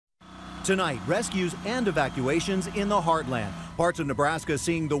Tonight, rescues and evacuations in the heartland. Parts of Nebraska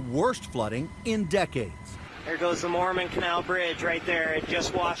seeing the worst flooding in decades. There goes the Mormon Canal Bridge right there. It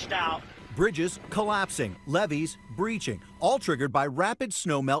just washed out. Bridges collapsing, levees breaching, all triggered by rapid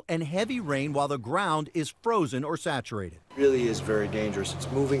snowmelt and heavy rain while the ground is frozen or saturated. It really is very dangerous. It's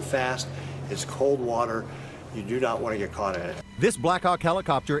moving fast. It's cold water. You do not want to get caught in it. This Black Hawk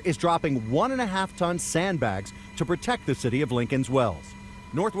helicopter is dropping 1.5-ton sandbags to protect the city of Lincoln's Wells.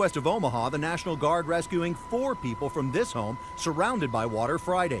 Northwest of Omaha, the National Guard rescuing 4 people from this home surrounded by water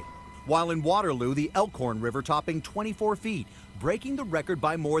Friday. While in Waterloo, the Elkhorn River topping 24 feet, breaking the record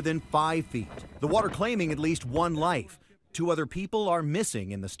by more than 5 feet. The water claiming at least 1 life. 2 other people are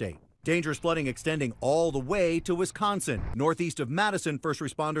missing in the state. Dangerous flooding extending all the way to Wisconsin. Northeast of Madison, first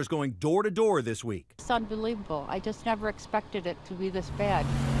responders going door to door this week. It's unbelievable. I just never expected it to be this bad.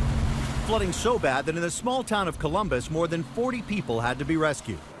 Flooding so bad that in the small town of Columbus, more than 40 people had to be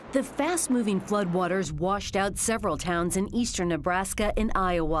rescued. The fast-moving floodwaters washed out several towns in eastern Nebraska and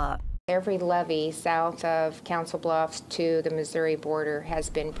Iowa. Every levee south of Council Bluffs to the Missouri border has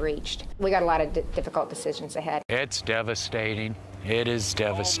been breached. We got a lot of difficult decisions ahead. It's devastating. It is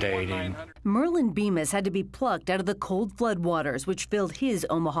devastating. Merlin Bemis had to be plucked out of the cold floodwaters, which filled his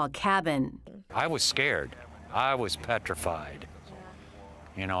Omaha cabin. I was scared. I was petrified.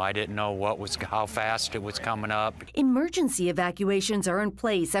 You know, I didn't know how fast it was coming up. Emergency evacuations are in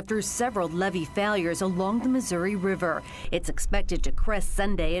place after several levee failures along the Missouri River. It's expected to crest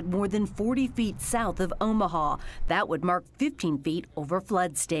Sunday at more than 40 feet south of Omaha. That would mark 15 feet over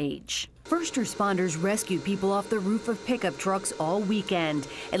flood stage. First responders rescued people off the roof of pickup trucks all weekend.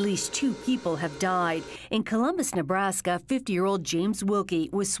 At least 2 people have died. In Columbus, Nebraska, 50-year-old James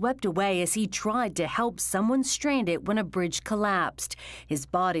Wilkie was swept away as he tried to help someone stranded when a bridge collapsed. His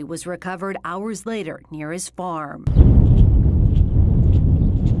body was recovered hours later near his farm.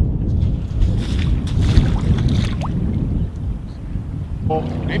 Well,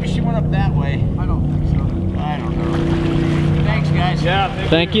 maybe she went up that way. I don't think so. I don't know. Thanks, guys. Yeah,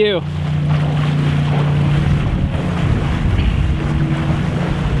 thank you.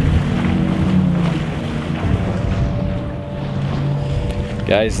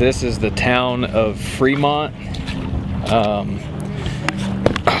 Guys, this is the town of Fremont.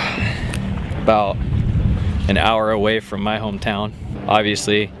 About an hour away from my hometown.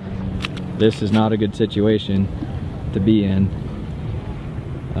 Obviously, this is not a good situation to be in.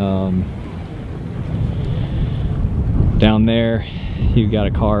 Down there, you've got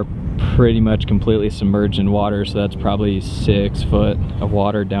a car pretty much completely submerged in water, so that's probably 6 foot of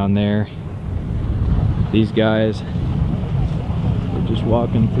water down there. These guys are just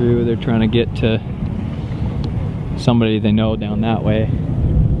walking through. They're trying to get to somebody they know down that way,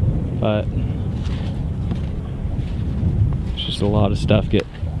 but it's just a lot of stuff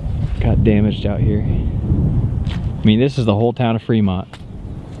got damaged out here. I mean, this is the whole town of Fremont.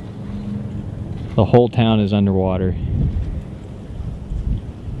 The whole town is underwater.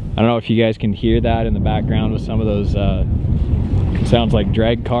 I don't know if you guys can hear that in the background with some of those, sounds like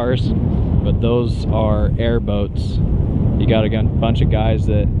drag cars, but those are airboats. You got a bunch of guys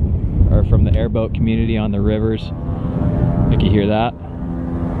that are from the airboat community on the rivers. You can hear that.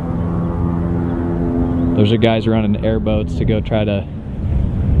 Those are guys running airboats to go try to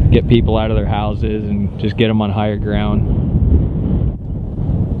get people out of their houses and just get them on higher ground.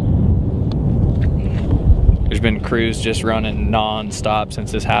 There's been crews just running non-stop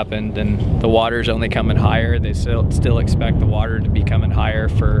since this happened, and the water's only coming higher. They still expect the water to be coming higher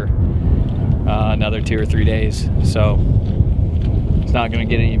for another 2 or 3 days. So it's not going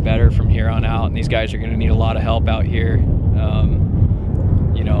to get any better from here on out, and these guys are going to need a lot of help out here.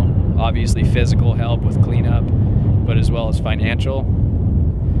 You know, obviously physical help with cleanup, but as well as financial.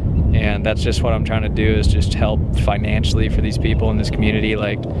 And that's just what I'm trying to do, is just help financially for these people in this community.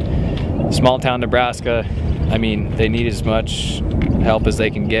 Like, small town Nebraska, I mean, they need as much help as they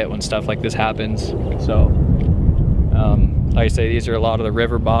can get when stuff like this happens. So, like I say, these are a lot of the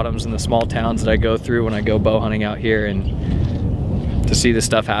river bottoms and the small towns that I go through when I go bow hunting out here, and to see this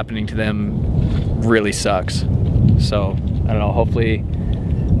stuff happening to them really sucks. So, I don't know, hopefully,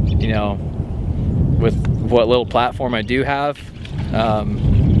 you know, with what little platform I do have,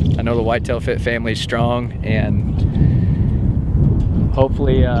 I know the Whitetail Fit family is strong, and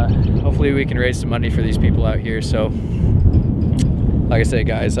hopefully we can raise some money for these people out here. So, like I say,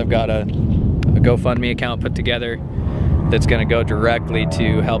 guys, I've got a GoFundMe account put together that's going to go directly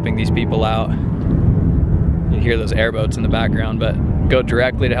to helping these people out. You hear those airboats in the background, but go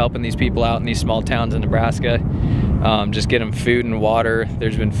directly to helping these people out in these small towns in Nebraska. Just get them food and water.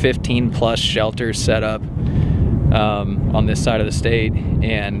 There's been 15+ shelters set up on this side of the state.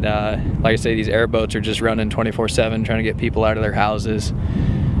 And like I say, these airboats are just running 24/7, trying to get people out of their houses,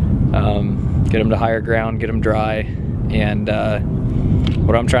 get them to higher ground, get them dry. And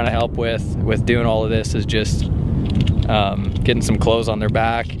what I'm trying to help with doing all of this is just getting some clothes on their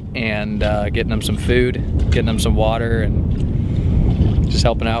back and getting them some food, getting them some water, and just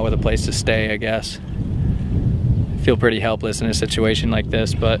helping out with a place to stay, I guess. I feel pretty helpless in a situation like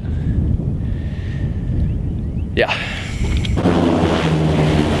this, but yeah.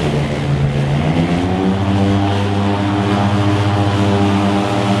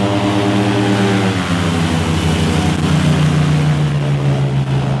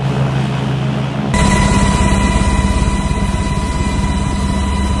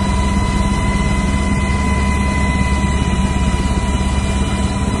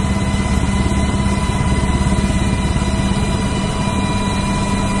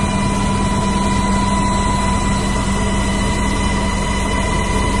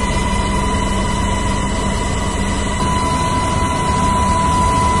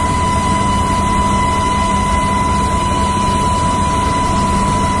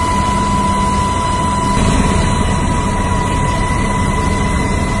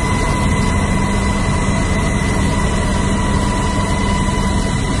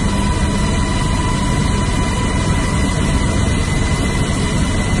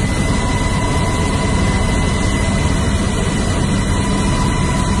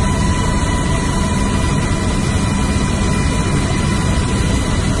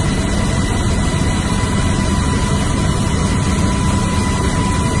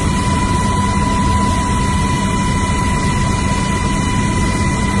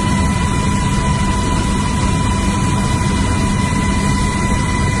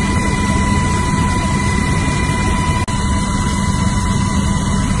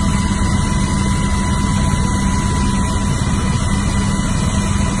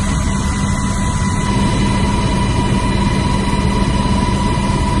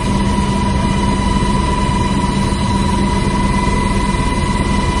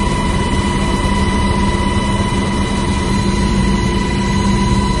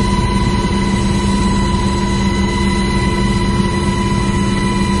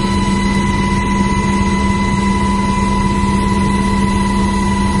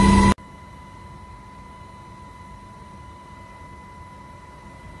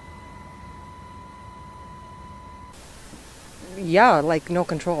 Yeah, like no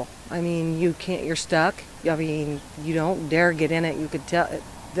control. I mean, you can't, you're stuck. I mean, you don't dare get in it. You could tell,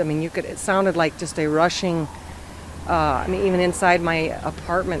 I mean, it sounded like just a rushing, I mean, even inside my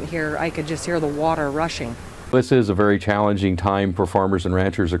apartment here, I could just hear the water rushing. This is a very challenging time for farmers and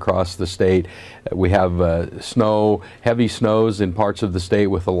ranchers across the state. We have snow, heavy snows in parts of the state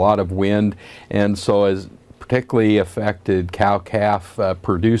with a lot of wind, and so as particularly affected cow-calf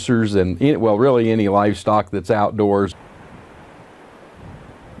producers and, well, really any livestock that's outdoors.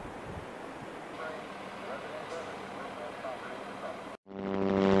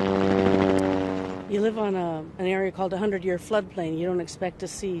 You live on an area called a 100-year floodplain. You don't expect to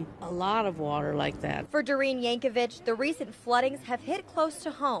see a lot of water like that. For Doreen Yankovic, the recent floodings have hit close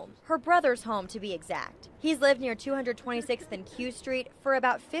to home, her brother's home to be exact. He's lived near 226th and Q Street for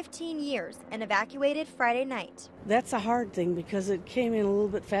about 15 years and evacuated Friday night. That's a hard thing because it came in a little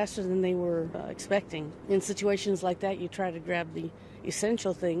bit faster than they were expecting. In situations like that, you try to grab the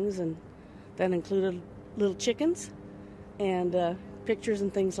essential things, and that included little chickens and pictures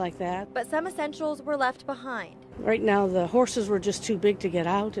and things like that. But some essentials were left behind. Right now the horses were just too big to get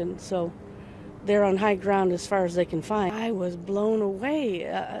out, and so they're on high ground as far as they can find. I was blown away.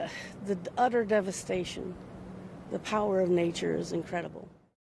 The utter devastation. The power of nature is incredible.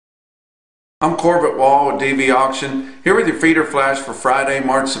 I'm Corbett Wall with DV Auction, here with your feeder flash for Friday,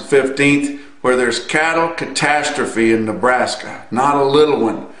 March the 15th, where there's cattle catastrophe in Nebraska. Not a little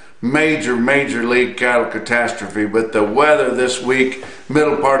one. Major league cattle catastrophe, but the weather this week,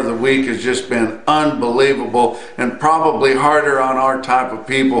 middle part of the week, has just been unbelievable and probably harder on our type of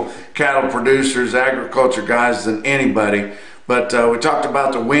people, cattle producers, agriculture guys, than anybody. But we talked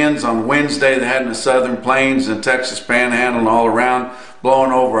about the winds on Wednesday they had in the southern plains and Texas Panhandle and all around,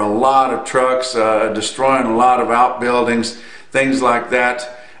 blowing over a lot of trucks, destroying a lot of outbuildings, things like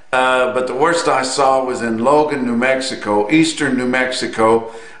that. But the worst I saw was in Logan, New Mexico, eastern New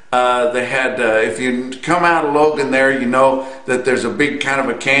Mexico. They had, if you come out of Logan there, you know that there's a big kind of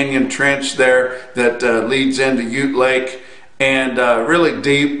a canyon trench there that leads into Ute Lake, and really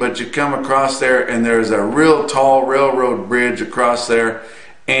deep, but you come across there and there's a real tall railroad bridge across there,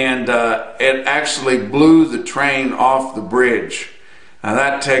 and it actually blew the train off the bridge. Now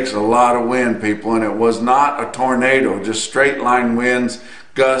that takes a lot of wind, people, and it was not a tornado, just straight line winds,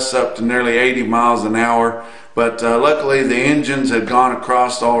 gusts up to nearly 80 miles an hour. But luckily the engines had gone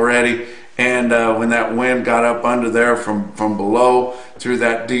across already, and when that wind got up under there from below through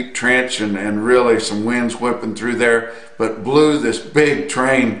that deep trench, and really some winds whipping through there, but blew this big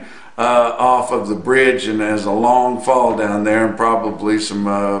train off of the bridge, and there's a long fall down there, and probably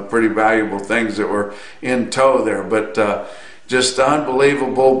some pretty valuable things that were in tow there. But just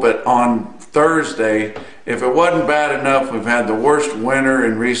unbelievable. But on Thursday, if it wasn't bad enough, we've had the worst winter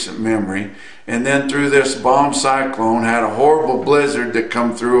in recent memory. And then through this bomb cyclone, had a horrible blizzard that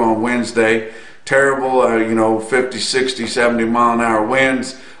come through on Wednesday. Terrible, you know, 50, 60, 70 mile an hour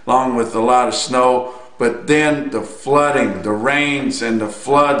winds, along with a lot of snow. But then the flooding, the rains and the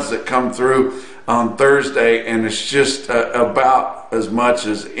floods that come through on Thursday, and it's just about as much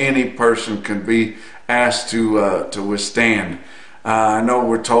as any person can be asked to withstand. I know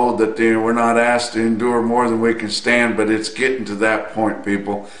we're told that we're not asked to endure more than we can stand, but it's getting to that point,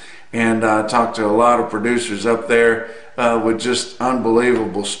 people. And I talked to a lot of producers up there with just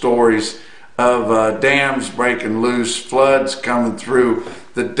unbelievable stories of dams breaking loose, floods coming through,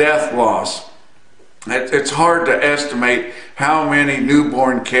 the death loss. It's hard to estimate how many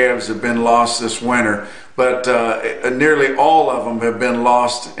newborn calves have been lost this winter, but nearly all of them have been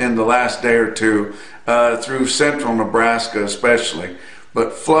lost in the last day or two, through central Nebraska especially.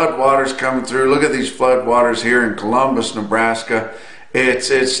 But flood waters coming through. Look at these flood waters here in Columbus, Nebraska.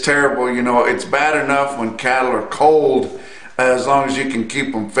 It's terrible. You know, it's bad enough when cattle are cold, as long as you can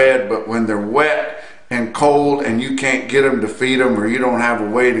keep them fed, but when they're wet and cold and you can't get them to feed them, or you don't have a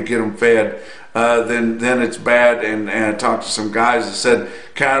way to get them fed, then it's bad. And I talked to some guys that said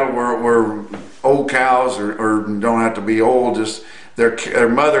cattle were old cows, or don't have to be old, just their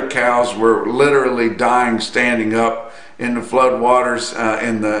mother cows were literally dying standing up in the flood waters,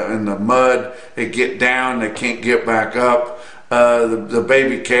 in the mud. They get down, they can't get back up. The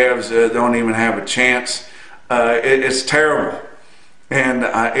baby calves don't even have a chance. It's terrible. And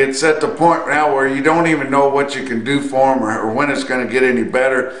it's at the point now where you don't even know what you can do for them, or when it's going to get any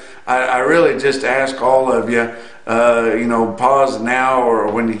better. I really just ask all of you, you know, pause now,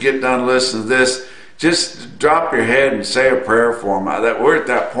 or when you get done listening to this, just drop your head and say a prayer for them. We're at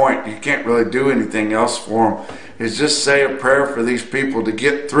that point. You can't really do anything else for them. Is just say a prayer for these people to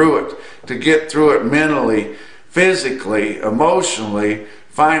get through it mentally, physically, emotionally,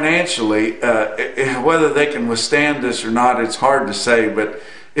 financially. Whether they can withstand this or not, it's hard to say, but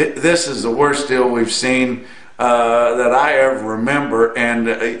this is the worst deal we've seen that I ever remember,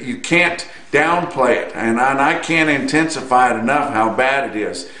 and you can't downplay it, and I can't intensify it enough how bad it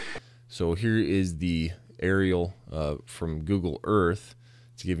is. So here is the aerial from Google Earth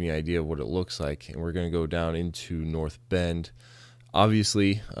to give you an idea of what it looks like, and we're going to go down into North Bend.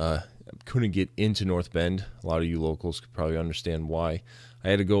 Obviously, couldn't get into North Bend. A lot of you locals could probably understand why. I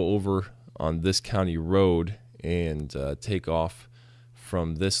had to go over on this county road and take off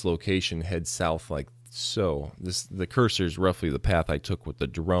from this location, head south like so. The cursor is roughly the path I took with the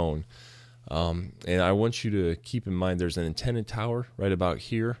drone. And I want you to keep in mind there's an antenna tower right about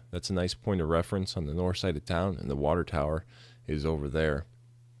here. That's a nice point of reference on the north side of town, and the water tower is over there.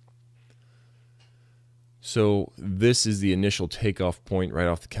 So this is the initial takeoff point right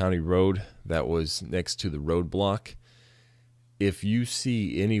off the county road that was next to the roadblock. If you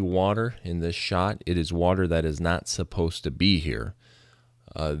see any water in this shot, it is water that is not supposed to be here.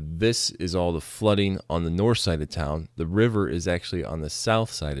 This is all the flooding on the north side of town. The river is actually on the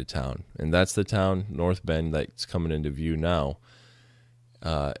south side of town, and that's the town, North Bend, that's coming into view now.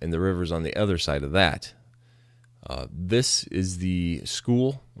 And the river's on the other side of that. This is the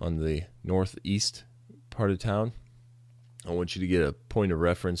school on the northeast part of town. I want you to get a point of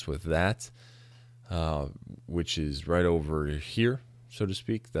reference with that, which is right over here, so to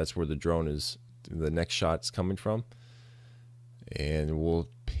speak. That's where the drone is, the next shot's coming from. And we'll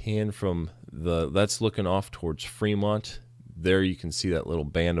pan from that's looking off towards Fremont. There you can see that little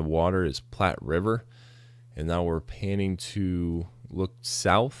band of water is Platte River. And now we're panning to look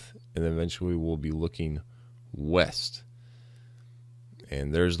south, and then eventually we'll be looking west.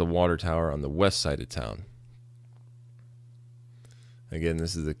 And there's the water tower on the west side of town. Again,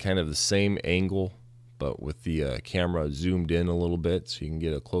 this is kind of the same angle, but with the camera zoomed in a little bit so you can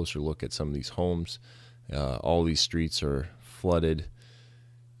get a closer look at some of these homes. All these streets are flooded,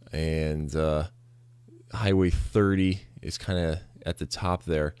 and Highway 30 is kind of at the top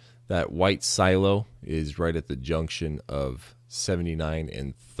there. That white silo is right at the junction of 79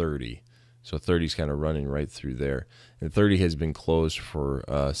 and 30. So 30 is kind of running right through there. And 30 has been closed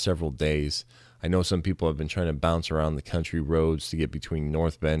for several days. I know some people have been trying to bounce around the country roads to get between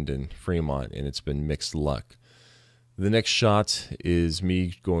North Bend and Fremont, and it's been mixed luck. The next shot is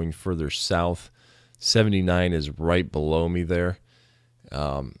me going further south. 79 is right below me there.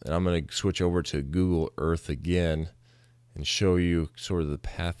 And I'm going to switch over to Google Earth again and show you sort of the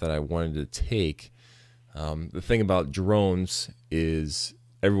path that I wanted to take. The thing about drones is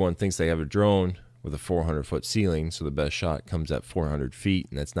everyone thinks they have a drone with a 400-foot ceiling, so the best shot comes at 400 feet,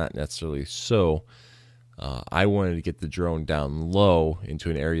 and that's not necessarily so. I wanted to get the drone down low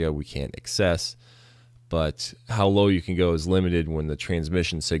into an area we can't access, but how low you can go is limited when the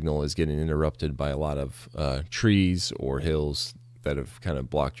transmission signal is getting interrupted by a lot of trees or hills that have kind of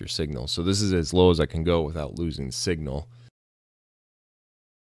blocked your signal. So this is as low as I can go without losing signal.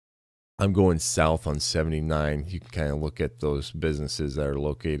 I'm going south on 79. You can kind of look at those businesses that are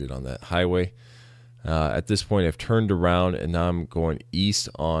located on that highway. At this point, I've turned around and now I'm going east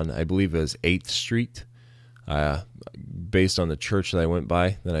on, I believe it was 8th Street, based on the church that I went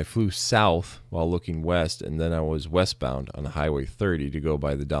by. Then I flew south while looking west, and then I was westbound on Highway 30 to go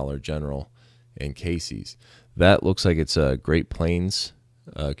by the Dollar General and Casey's. That looks like it's a Great Plains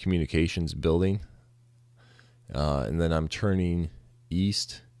Communications building. And then I'm turning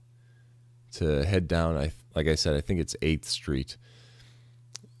east to head down. Like I said, I think it's 8th Street.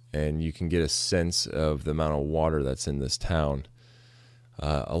 And you can get a sense of the amount of water that's in this town.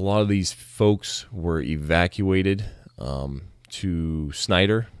 A lot of these folks were evacuated to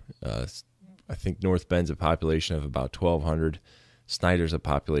Snyder. I think North Bend's a population of about 1,200. Snyder's a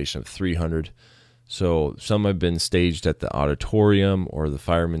population of 300. So some have been staged at the auditorium or the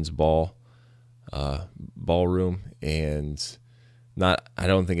fireman's ballroom, and I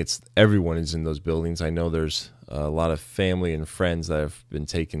don't think it's everyone is in those buildings. I know there's a lot of family and friends that have been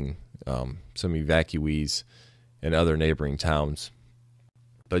taking some evacuees in other neighboring towns.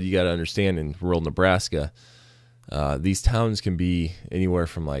 But you got to understand, in rural Nebraska, these towns can be anywhere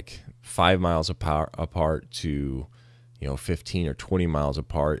from like 5 miles apart to 15 or 20 miles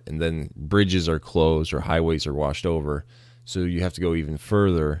apart, and then bridges are closed or highways are washed over, so you have to go even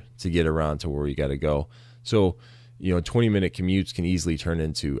further to get around to where you got to go. So 20-minute commutes can easily turn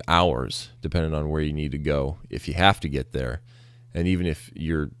into hours depending on where you need to go if you have to get there. And even if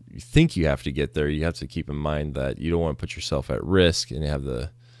you think you have to get there, you have to keep in mind that you don't want to put yourself at risk and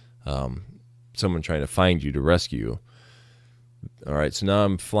have someone trying to find you to rescue you. All right, so now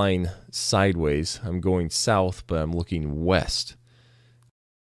I'm flying sideways. I'm going south, but I'm looking west.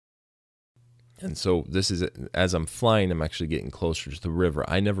 And so this is, as I'm flying, I'm actually getting closer to the river.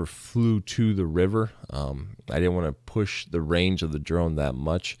 I never flew to the river. I didn't want to push the range of the drone that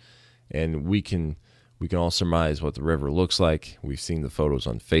much. And we can all surmise what the river looks like. We've seen the photos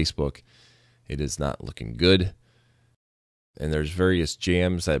on Facebook. It is not looking good. And there's various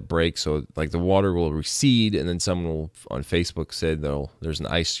jams that break, so like the water will recede, and then someone will, on Facebook, said there's an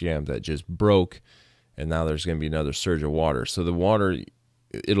ice jam that just broke, and now there's going to be another surge of water. So the water,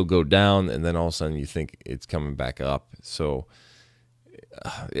 it'll go down, and then all of a sudden you think it's coming back up. So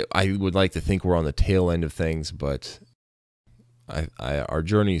I would like to think we're on the tail end of things, but our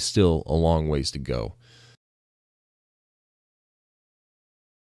journey is still a long ways to go.